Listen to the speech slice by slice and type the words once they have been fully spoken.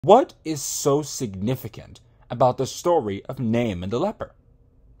What is so significant about the story of Naaman the leper?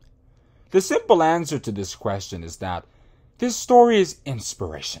 The simple answer to this question is that this story is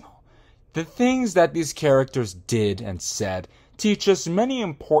inspirational. The things that these characters did and said teach us many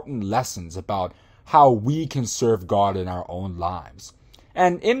important lessons about how we can serve God in our own lives.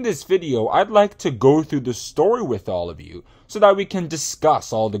 And in this video, I'd like to go through the story with all of you so that we can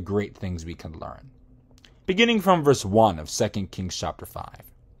discuss all the great things we can learn. Beginning from verse 1 of 2 Kings chapter 5.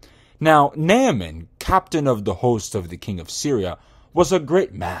 Now Naaman, captain of the host of the king of Syria, was a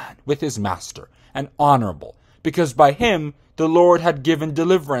great man with his master, and honorable, because by him the Lord had given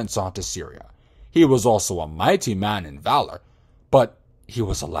deliverance unto Syria. He was also a mighty man in valor, but he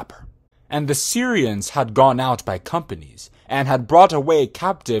was a leper. And the Syrians had gone out by companies, and had brought away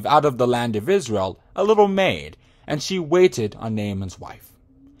captive out of the land of Israel a little maid, and she waited on Naaman's wife.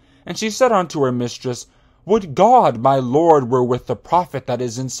 And she said unto her mistress, Would God my Lord were with the prophet that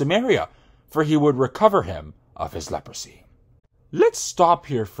is in Samaria, for he would recover him of his leprosy. Let's stop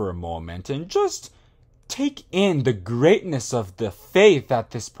here for a moment and just take in the greatness of the faith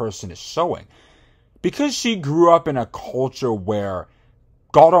that this person is showing. Because she grew up in a culture where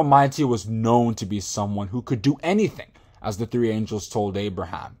God Almighty was known to be someone who could do anything, as the three angels told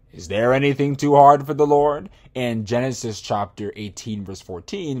Abraham, Is there anything too hard for the Lord? In Genesis chapter 18 verse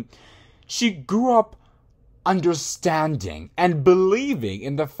 14, she grew up understanding and believing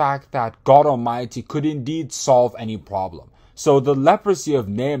in the fact that God Almighty could indeed solve any problem. So the leprosy of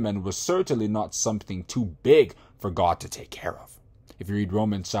Naaman was certainly not something too big for God to take care of. If you read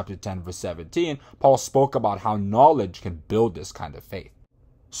Romans chapter 10 verse 17, Paul spoke about how knowledge can build this kind of faith.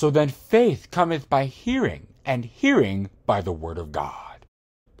 So then faith cometh by hearing, and hearing by the word of God.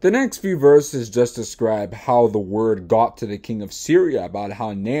 The next few verses just describe how the word got to the king of Syria about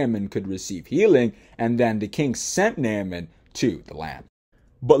how Naaman could receive healing, and then the king sent Naaman to the land.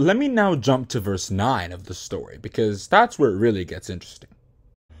 But let me now jump to verse 9 of the story, because that's where it really gets interesting.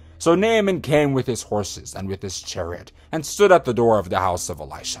 So Naaman came with his horses and with his chariot, and stood at the door of the house of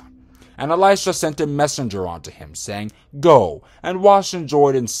Elisha. And Elisha sent a messenger unto him, saying, Go, and wash in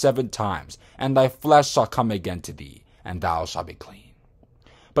Jordan 7 times, and thy flesh shall come again to thee, and thou shalt be clean.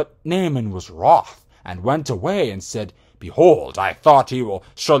 But Naaman was wroth, and went away, and said, Behold, I thought he will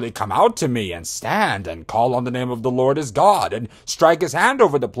surely come out to me, and stand, and call on the name of the Lord his God, and strike his hand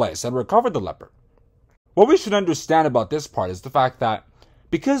over the place, and recover the leper. What we should understand about this part is the fact that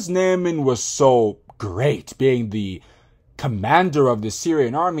because Naaman was so great, being the commander of the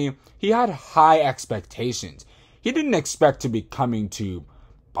Syrian army, he had high expectations. He didn't expect to be coming to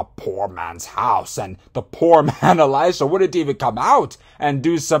a poor man's house, and the poor man Elisha wouldn't even come out and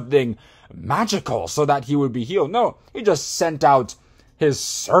do something magical so that he would be healed. No, he just sent out his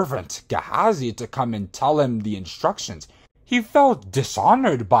servant Gehazi to come and tell him the instructions. He felt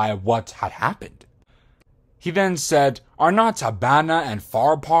dishonored by what had happened. He then said, Are not Abana and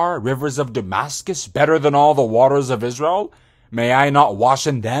Pharpar, rivers of Damascus, better than all the waters of Israel? May I not wash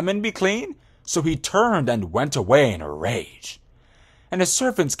in them and be clean? So he turned and went away in a rage. And his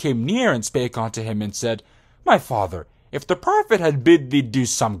servants came near and spake unto him, and said, My father, if the prophet had bid thee do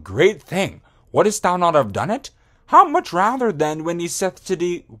some great thing, wouldst thou not have done it? How much rather then when he saith to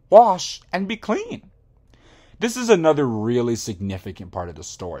thee, Wash and be clean? This is another really significant part of the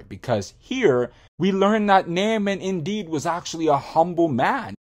story, because here we learn that Naaman indeed was actually a humble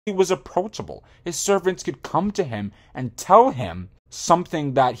man. He was approachable. His servants could come to him and tell him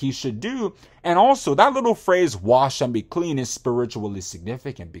something that he should do. And also that little phrase, wash and be clean, is spiritually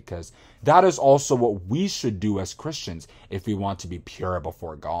significant, because that is also what we should do as Christians if we want to be pure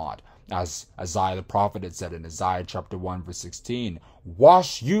before God. As Isaiah the prophet had said in Isaiah chapter 1 verse 16,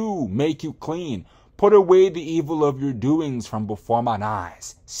 Wash you, make you clean. Put away the evil of your doings from before mine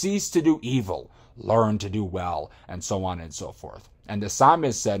eyes. Cease to do evil. Learn to do well, and so on and so forth. And the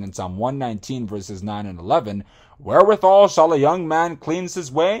psalmist said in Psalm 119 verses 9 and 11, Wherewithal shall a young man cleanse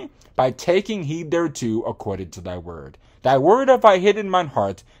his way? By taking heed thereto according to thy word. Thy word have I hid in mine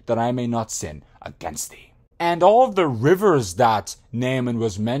heart, that I may not sin against thee. And all of the rivers that Naaman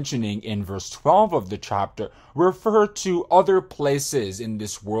was mentioning in verse 12 of the chapter refer to other places in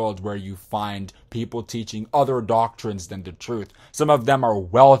this world where you find people teaching other doctrines than the truth. Some of them are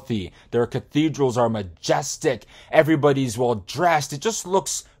wealthy. Their cathedrals are majestic. Everybody's well dressed. It just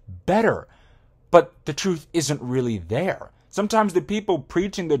looks better. But the truth isn't really there. Sometimes the people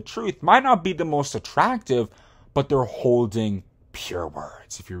preaching the truth might not be the most attractive, but they're holding pure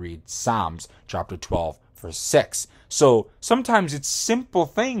words. If you read Psalms chapter 12, verse 6. So sometimes it's simple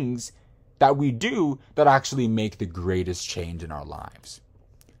things that we do that actually make the greatest change in our lives.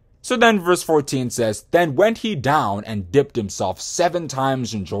 So then verse 14 says, Then went he down and dipped himself 7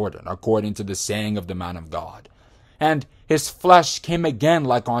 times in Jordan, according to the saying of the man of God. And his flesh came again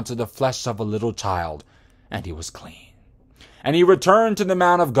like unto the flesh of a little child, and he was clean. And he returned to the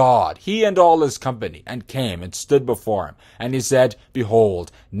man of God, he and all his company, and came and stood before him. And he said,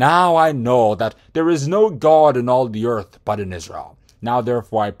 Behold, now I know that there is no God in all the earth but in Israel. Now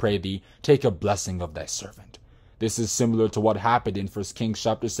therefore I pray thee, take a blessing of thy servant. This is similar to what happened in 1 Kings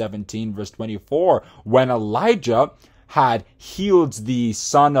chapter 17, verse 24, when Elijah had healed the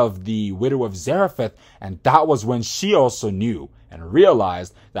son of the widow of Zarephath, and that was when she also knew and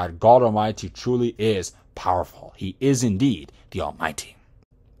realized that God Almighty truly is powerful. He is indeed the Almighty.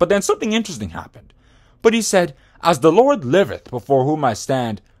 But then something interesting happened. But he said, As the Lord liveth, before whom I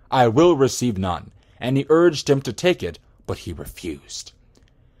stand, I will receive none. And he urged him to take it, but he refused.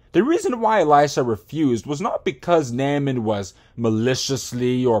 The reason why Elisha refused was not because Naaman was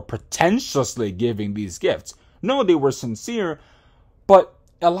maliciously or pretentiously giving these gifts. No, they were sincere, but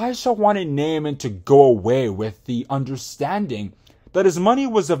Elisha wanted Naaman to go away with the understanding that his money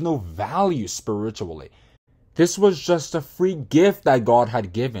was of no value spiritually. This was just a free gift that God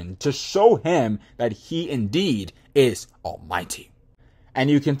had given to show him that he indeed is Almighty. And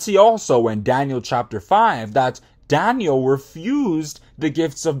you can see also in Daniel chapter 5 that Daniel refused the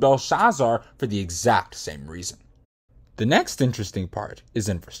gifts of Belshazzar for the exact same reason. The next interesting part is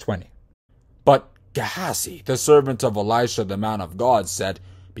in verse 20. But Gehazi, the servant of Elisha the man of God, said,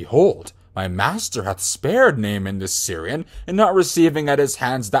 Behold, my master hath spared Naaman the Syrian, in not receiving at his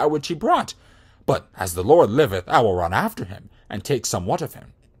hands that which he brought. But as the Lord liveth, I will run after him, and take somewhat of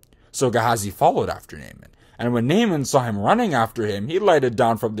him. So Gehazi followed after Naaman. And when Naaman saw him running after him, he lighted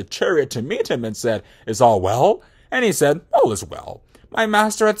down from the chariot to meet him, and said, Is all well? And he said, All is well. My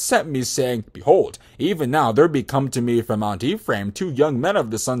master hath sent me, saying, Behold, even now there be come to me from Mount Ephraim 2 young men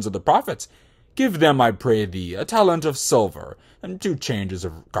of the sons of the prophets. Give them, I pray thee, a talent of silver, and 2 changes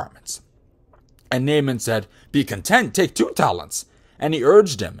of garments. And Naaman said, Be content, take 2 talents. And he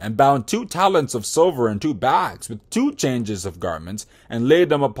urged him, and bound 2 talents of silver in 2 bags, with 2 changes of garments, and laid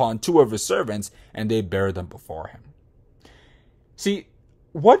them upon 2 of his servants, and they bare them before him. See,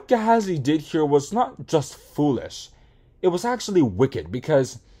 what Gehazi did here was not just foolish. It was actually wicked,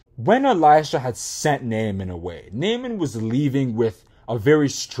 because when Elisha had sent Naaman away, Naaman was leaving with a very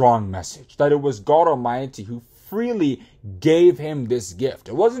strong message, that it was God Almighty who freely gave him this gift.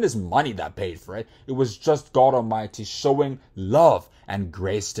 It wasn't his money that paid for it. It was just God Almighty showing love and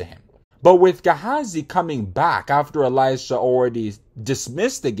grace to him. But with Gehazi coming back after Elisha already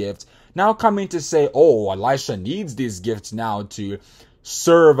dismissed the gift, now coming to say, oh, Elisha needs these gifts now to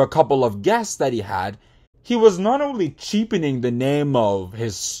serve a couple of guests that he had, he was not only cheapening the name of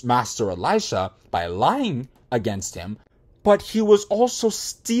his master Elisha by lying against him, but he was also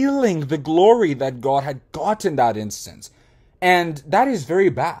stealing the glory that God had got in that instance. And that is very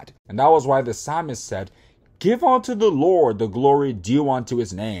bad. And that was why the psalmist said, Give unto the Lord the glory due unto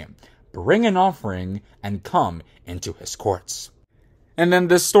his name. Bring an offering and come into his courts. And then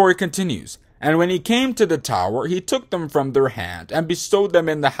this story continues. And when he came to the tower, he took them from their hand and bestowed them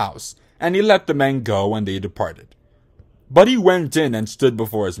in the house. And he let the men go, and they departed. But he went in and stood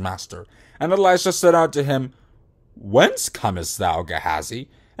before his master. And Elisha said unto him, Whence comest thou, Gehazi?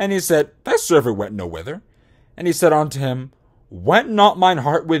 And he said, Thy servant went no whither. And he said unto him, Went not mine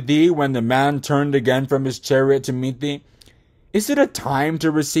heart with thee when the man turned again from his chariot to meet thee? Is it a time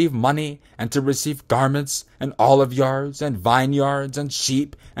to receive money, and to receive garments, and olive yards, and vineyards, and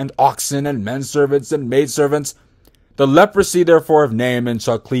sheep, and oxen, and menservants, and maidservants? The leprosy therefore of Naaman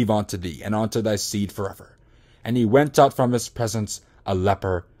shall cleave unto thee, and unto thy seed forever. And he went out from his presence, a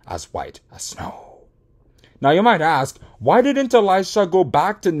leper as white as snow. Now you might ask, why didn't Elisha go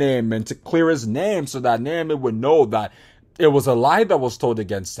back to Naaman to clear his name so that Naaman would know that it was a lie that was told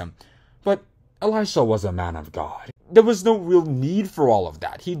against him? But Elisha was a man of God. There was no real need for all of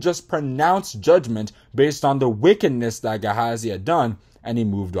that. He just pronounced judgment based on the wickedness that Gehazi had done, and he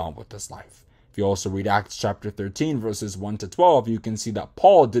moved on with his life. If you also read Acts chapter 13, verses 1 to 12, you can see that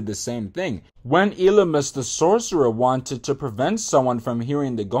Paul did the same thing. When Elymas the sorcerer wanted to prevent someone from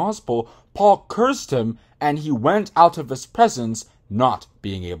hearing the gospel, Paul cursed him, and he went out of his presence, not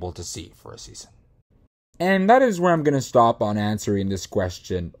being able to see for a season. And that is where I'm going to stop on answering this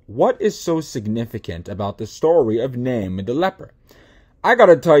question. What is so significant about the story of Naaman the leper? I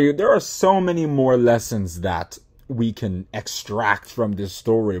gotta tell you, there are so many more lessons that we can extract from this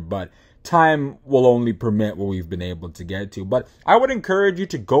story, but time will only permit what we've been able to get to. But I would encourage you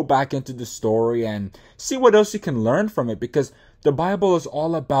to go back into the story and see what else you can learn from it, because the Bible is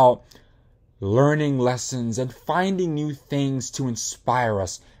all about learning lessons and finding new things to inspire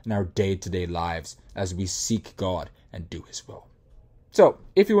us in our day-to-day lives as we seek God and do His will. So,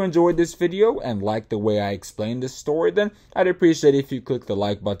 if you enjoyed this video and like the way I explained this story, then I'd appreciate if you click the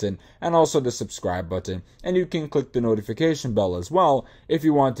like button and also the subscribe button. And you can click the notification bell as well if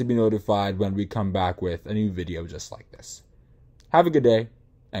you want to be notified when we come back with a new video just like this. Have a good day,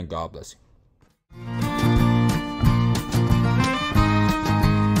 and God bless you.